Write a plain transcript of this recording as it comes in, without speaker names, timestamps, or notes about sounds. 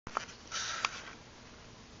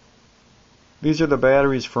These are the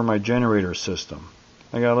batteries for my generator system.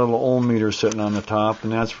 I got a little ohm meter sitting on the top,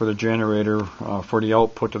 and that's for the generator, for the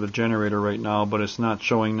output of the generator right now, but it's not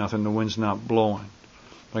showing nothing. The wind's not blowing.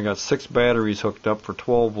 I got 6 batteries hooked up for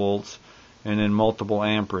 12 volts and then multiple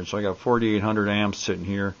amperage. So I got 4800 amps sitting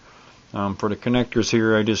here. For the connectors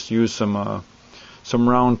here, I just used some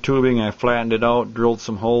round tubing. I flattened it out, drilled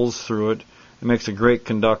some holes through it. It makes a great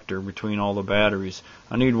conductor between all the batteries.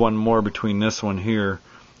 I need one more between this one here.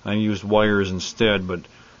 I used wires instead, but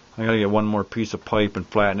I gotta get one more piece of pipe and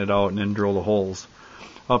flatten it out and then drill the holes.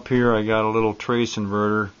 Up here I got a little trace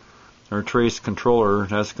inverter, or trace controller,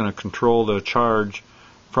 that's going to control the charge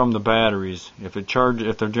from the batteries. If the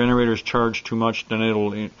generator is charged too much, then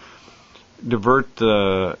it'll divert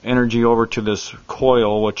the energy over to this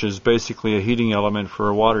coil, which is basically a heating element for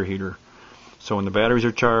a water heater. So when the batteries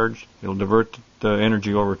are charged, it'll divert the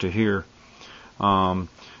energy over to here.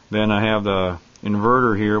 Then I have the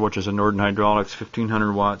inverter here, which is a Northern Hydraulics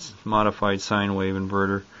 1500 watts modified sine wave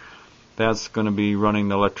inverter. That's going to be running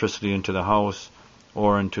the electricity into the house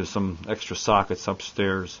or into some extra sockets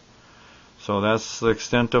upstairs. So that's the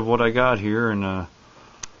extent of what I got here. And the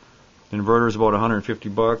inverter is about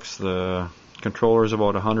 $150. The controller is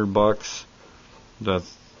about $100.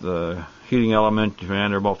 The heating element,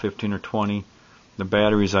 they're about 15 or 20. The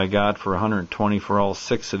batteries I got for $120 for all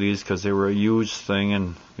 6 of these because they were a used thing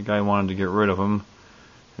and the guy wanted to get rid of them.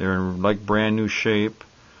 They're in like brand new shape.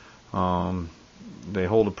 They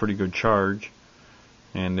hold a pretty good charge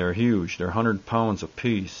and they're huge. They're 100 pounds a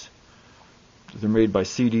piece. They're made by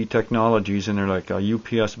CD Technologies and they're like a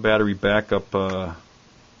UPS battery backup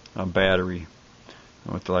battery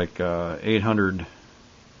with like 800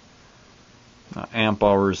 amp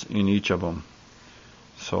hours in each of them.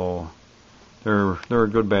 So they're a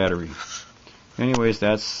good battery. Anyways,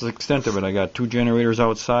 that's the extent of it. I got 2 generators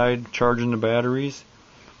outside charging the batteries,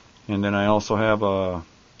 and then I also have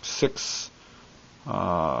 6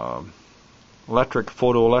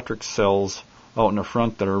 photoelectric cells out in the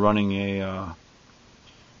front that are running a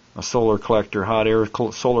solar collector, hot air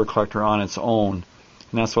solar collector on its own.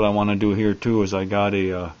 And that's what I want to do here too. Is I got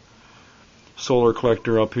a solar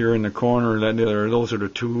collector up here in the corner. Those are the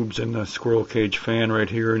tubes, and the squirrel cage fan right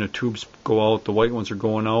here, and the tubes go out. The white ones are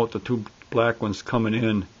going out, the 2 black ones coming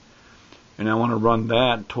in, and I want to run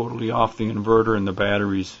that totally off the inverter and the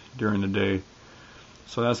batteries during the day.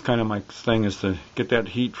 So that's kind of my thing, is to get that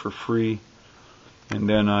heat for free, and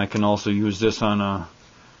then I can also use this on a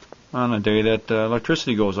day that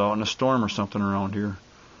electricity goes out in a storm or something around here.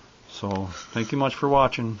 So thank you much for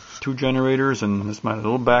watching. 2 generators, and this is my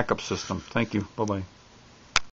little backup system. Thank you. Bye-bye.